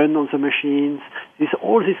optimize the run on the machines.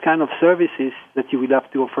 All these kind of services that you will have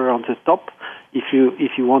to offer on the top if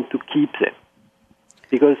you want to keep them.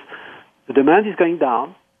 Because the demand is going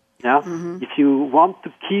down. Yeah. Mm-hmm. If you want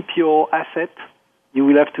to keep your asset, you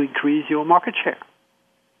will have to increase your market share.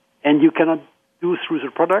 And you cannot do through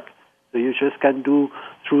the product, so you just can do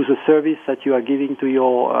through the service that you are giving to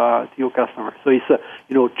your customer. So it's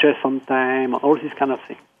just on time, all these kind of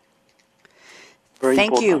things.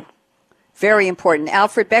 Thank you. Very important.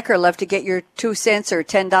 Alfred Becker, love to get your 2 cents or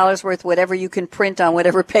 $10 worth, whatever you can print on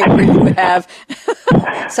whatever paper you have.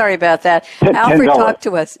 Sorry about that. Alfred, talk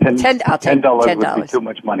to us. $10 would be too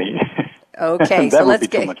much money. Okay, so let's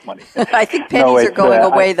get. Too much money. I think pennies are going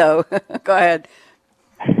away, though. Go ahead.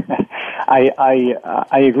 I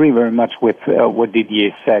agree very much with what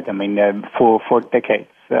Didier said. I mean, for decades,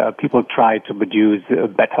 people try to produce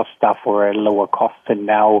better stuff for a lower cost, and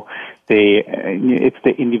now it's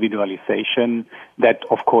the individualization that,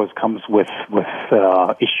 of course, comes with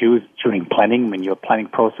issues during planning. I mean, your planning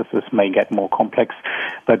processes may get more complex,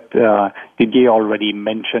 but Didier already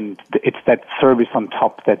mentioned it's that service on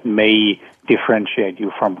top that may differentiate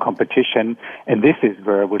you from competition, and this is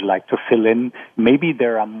where I would like to fill in. Maybe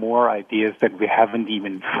there are more ideas that we haven't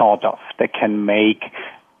even thought of that can make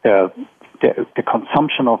the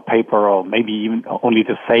consumption of paper, or maybe even only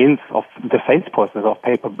the sales process of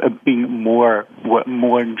paper being more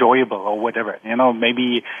enjoyable or whatever.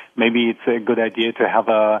 Maybe it's a good idea to have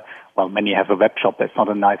many have a web shop. That's not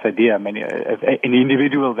a nice idea. An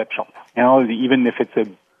individual web shop. Even if it's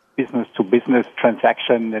a business-to-business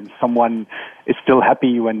transaction, and someone is still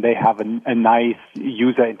happy when they have a nice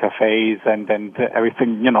user interface and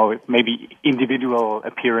everything, maybe individual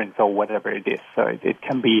appearance or whatever it is. So it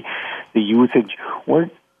can be the usage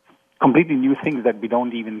or completely new things that we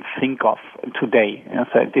don't even think of today.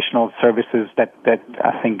 So additional services that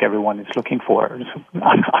I think everyone is looking for.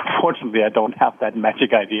 Unfortunately, I don't have that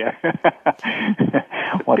magic idea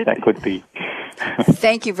what that could be.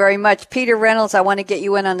 Thank you very much. Peter Reynolds, I want to get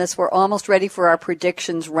you in on this. We're almost ready for our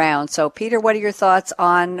predictions round. So, Peter, what are your thoughts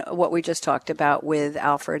on what we just talked about with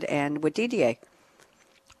Alfred and with Didier?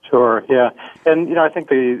 Sure, yeah. And, I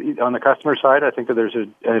think on the customer side, I think that there's,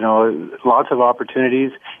 lots of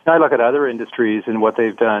opportunities. I look at other industries and what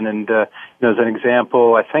they've done. And, as an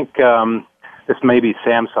example, I think this may be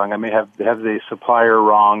Samsung. I may have the supplier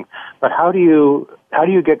wrong. But how do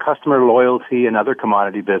you get customer loyalty in other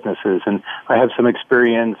commodity businesses? And I have some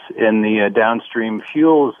experience in the downstream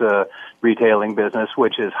fuels retailing business,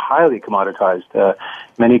 which is highly commoditized.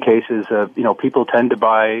 Many cases, people tend to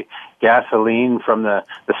buy gasoline from the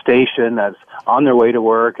station that's on their way to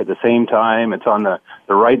work at the same time. It's on the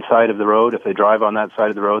right side of the road. If they drive on that side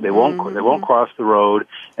of the road, they won't cross the road,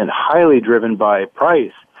 and highly driven by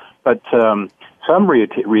price. But some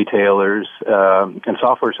retailers and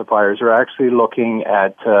software suppliers are actually looking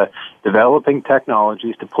at developing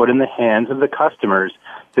technologies to put in the hands of the customers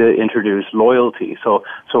to introduce loyalty. So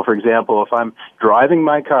for example, if I'm driving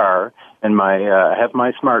my car and I have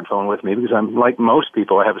my smartphone with me, because I'm like most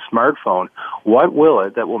people, I have a smartphone, what will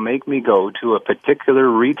it that will make me go to a particular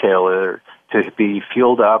retailer to be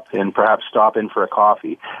fueled up and perhaps stop in for a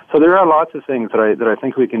coffee? So there are lots of things that I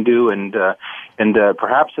think we can do, and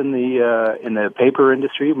perhaps in the paper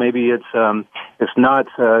industry, maybe it's not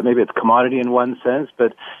maybe it's commodity in one sense,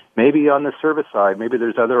 but maybe on the service side, maybe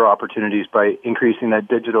there's other opportunities by increasing that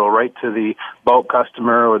digital right to the bulk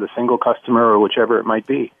customer or the single customer or whichever it might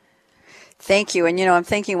be. Thank you. And, I'm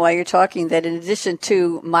thinking while you're talking that in addition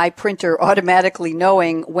to my printer automatically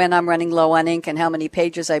knowing when I'm running low on ink and how many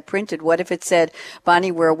pages I printed, what if it said,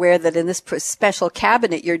 Bonnie, we're aware that in this special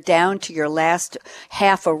cabinet, you're down to your last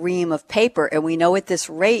half a ream of paper. And we know at this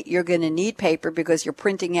rate, you're going to need paper because you're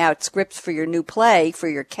printing out scripts for your new play, for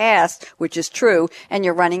your cast, which is true, and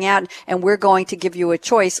you're running out. And we're going to give you a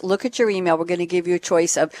choice. Look at your email. We're going to give you a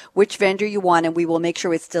choice of which vendor you want, and we will make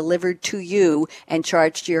sure it's delivered to you and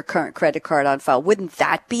charged to your current credit card on file. Wouldn't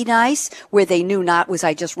that be nice? Where they knew not was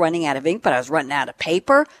I just running out of ink, but I was running out of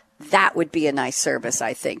paper. That would be a nice service,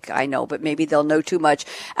 I think. I know, but maybe they'll know too much.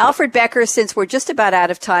 Alfred Becker, since we're just about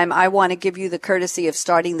out of time, I want to give you the courtesy of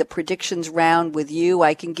starting the predictions round with you.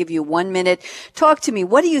 I can give you 1 minute. Talk to me.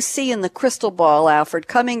 What do you see in the crystal ball, Alfred,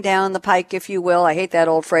 coming down the pike, if you will? I hate that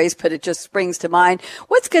old phrase, but it just springs to mind.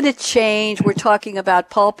 What's going to change? We're talking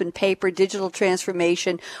about pulp and paper, digital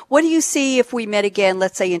transformation. What do you see if we met again,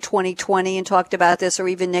 let's say in 2020 and talked about this, or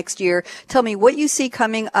even next year? Tell me what you see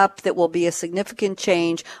coming up that will be a significant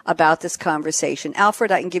change about this conversation.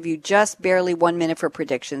 Alfred, I can give you just barely 1 minute for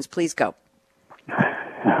predictions. Please go.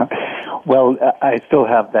 Well, I still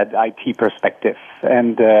have that IT perspective,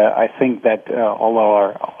 and I think that all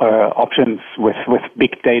our options with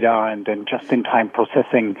big data and then just-in-time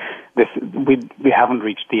processing, we haven't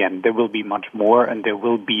reached the end. There will be much more, and there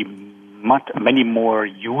will be many more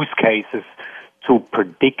use cases to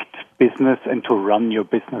predict business and to run your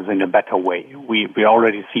business in a better way. We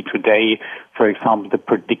already see today, for example, the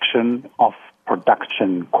prediction of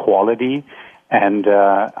production quality, and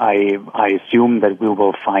I assume that we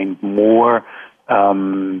will find more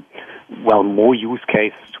use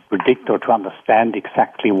cases to predict or to understand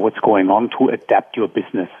exactly what's going on to adapt your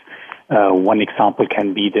business. One example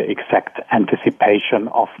can be the exact anticipation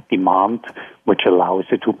of demand, which allows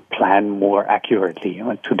you to plan more accurately.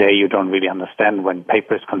 Today, you don't really understand when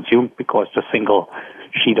paper is consumed because the single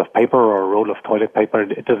sheet of paper or a roll of toilet paper,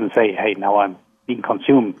 it doesn't say, hey, now I'm being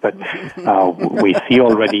consumed. But we see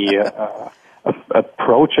already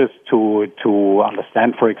approaches to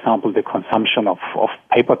understand, for example, the consumption of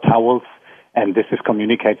paper towels. And this is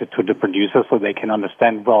communicated to the producers so they can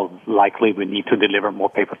understand, well, likely we need to deliver more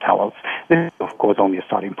paper towels. This is, of course, only a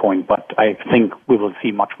starting point, but I think we will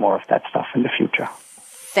see much more of that stuff in the future.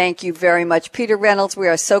 Thank you very much. Peter Reynolds, we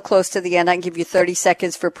are so close to the end. I can give you 30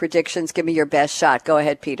 seconds for predictions. Give me your best shot. Go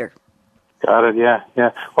ahead, Peter. Got it. Yeah.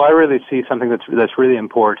 Well, I really see something that's really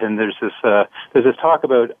important. There's this talk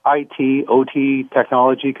about IT, OT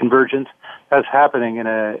technology convergence. That's happening in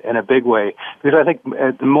a big way, because I think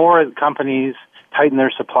the more companies tighten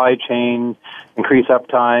their supply chain, increase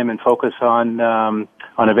uptime, and focus on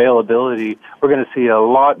availability, we're going to see a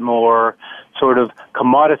lot more sort of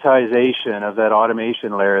commoditization of that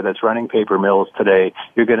automation layer that's running paper mills today.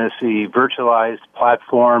 You're going to see virtualized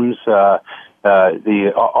platforms.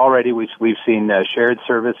 Already we've seen shared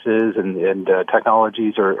services and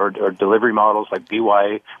technologies or delivery models like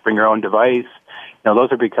BY, bring your own device.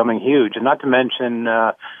 Those are becoming huge, and not to mention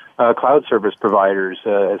cloud service providers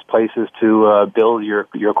as places to build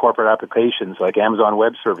your corporate applications like Amazon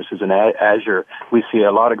Web Services and Azure. We see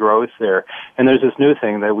a lot of growth there. And there's this new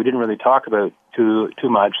thing that we didn't really talk about too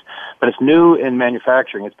much, but it's new in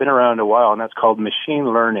manufacturing. It's been around a while, and that's called machine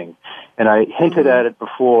learning. And I hinted at it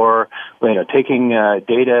before, taking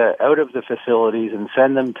data out of the facilities and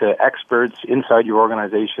send them to experts inside your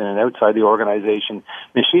organization and outside the organization.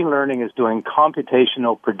 Machine learning is doing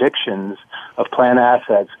computational predictions of plant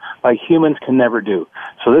assets like humans can never do.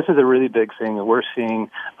 So this is a really big thing, and we're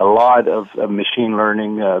seeing a lot of machine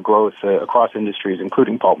learning growth across industries,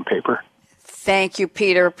 including pulp and paper. Thank you,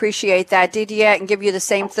 Peter. Appreciate that. Didier, I can give you the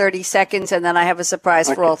same 30 seconds, and then I have a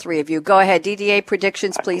surprise for all three of you. Go ahead. Didier,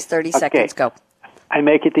 predictions, please. 30 seconds. Go. I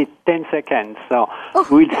make it in 10 seconds. So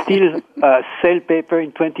we'll still sell paper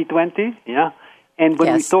in 2020, yeah? And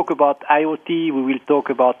when we talk about IoT, we will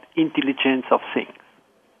talk about intelligence of things.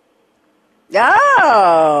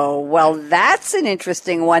 Oh, well, that's an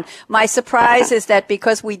interesting one. My surprise is that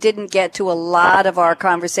because we didn't get to a lot of our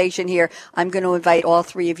conversation here, I'm going to invite all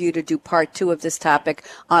three of you to do part 2 of this topic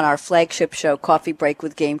on our flagship show, Coffee Break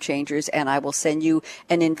with Game Changers, and I will send you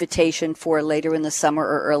an invitation for later in the summer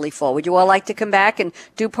or early fall. Would you all like to come back and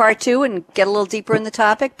do part 2 and get a little deeper in the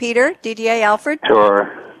topic? Peter, Didier, Alfred?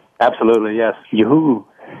 Sure. Absolutely, yes. Yoo-hoo.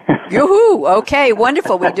 Yoo-hoo. Okay,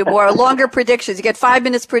 wonderful. We do more longer predictions. You get 5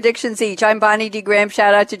 minutes predictions each. I'm Bonnie D. Graham.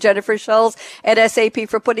 Shout out to Jennifer Schulz at SAP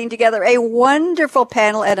for putting together a wonderful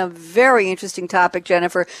panel and a very interesting topic,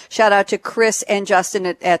 Jennifer. Shout out to Chris and Justin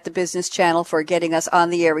at the Business Channel for getting us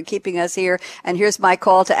on the air and keeping us here. And here's my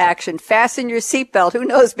call to action. Fasten your seatbelt. Who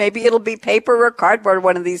knows? Maybe it'll be paper or cardboard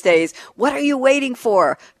one of these days. What are you waiting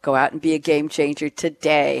for? Go out and be a game changer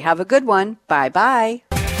today. Have a good one. Bye-bye.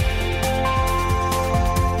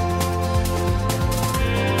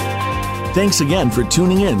 Thanks again for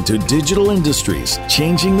tuning in to Digital Industries,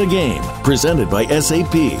 Changing the Game, presented by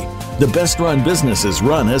SAP. The best-run businesses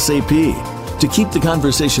run SAP. To keep the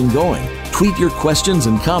conversation going, tweet your questions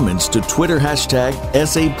and comments to Twitter hashtag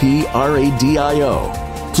 #SAPRadio.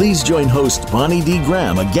 Please join host Bonnie D.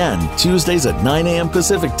 Graham again Tuesdays at 9 a.m.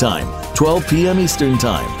 Pacific Time, 12 p.m. Eastern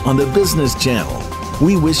Time on the Business Channel.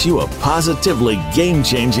 We wish you a positively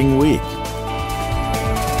game-changing week.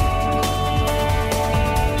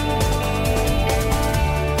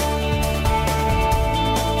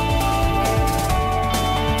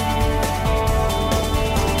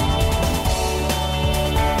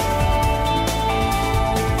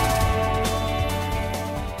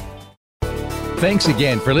 Thanks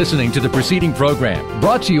again for listening to the preceding program,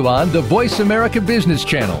 brought to you on the Voice America Business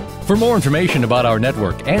Channel. For more information about our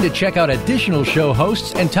network and to check out additional show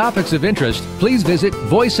hosts and topics of interest, please visit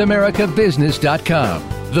voiceamericabusiness.com.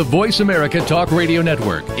 The Voice America Talk Radio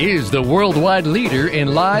Network is the worldwide leader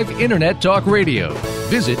in live Internet talk radio.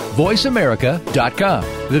 Visit voiceamerica.com.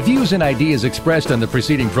 The views and ideas expressed on the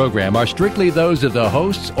preceding program are strictly those of the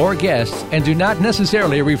hosts or guests and do not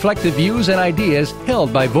necessarily reflect the views and ideas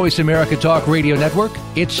held by Voice America Talk Radio Network,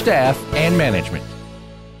 its staff, and management.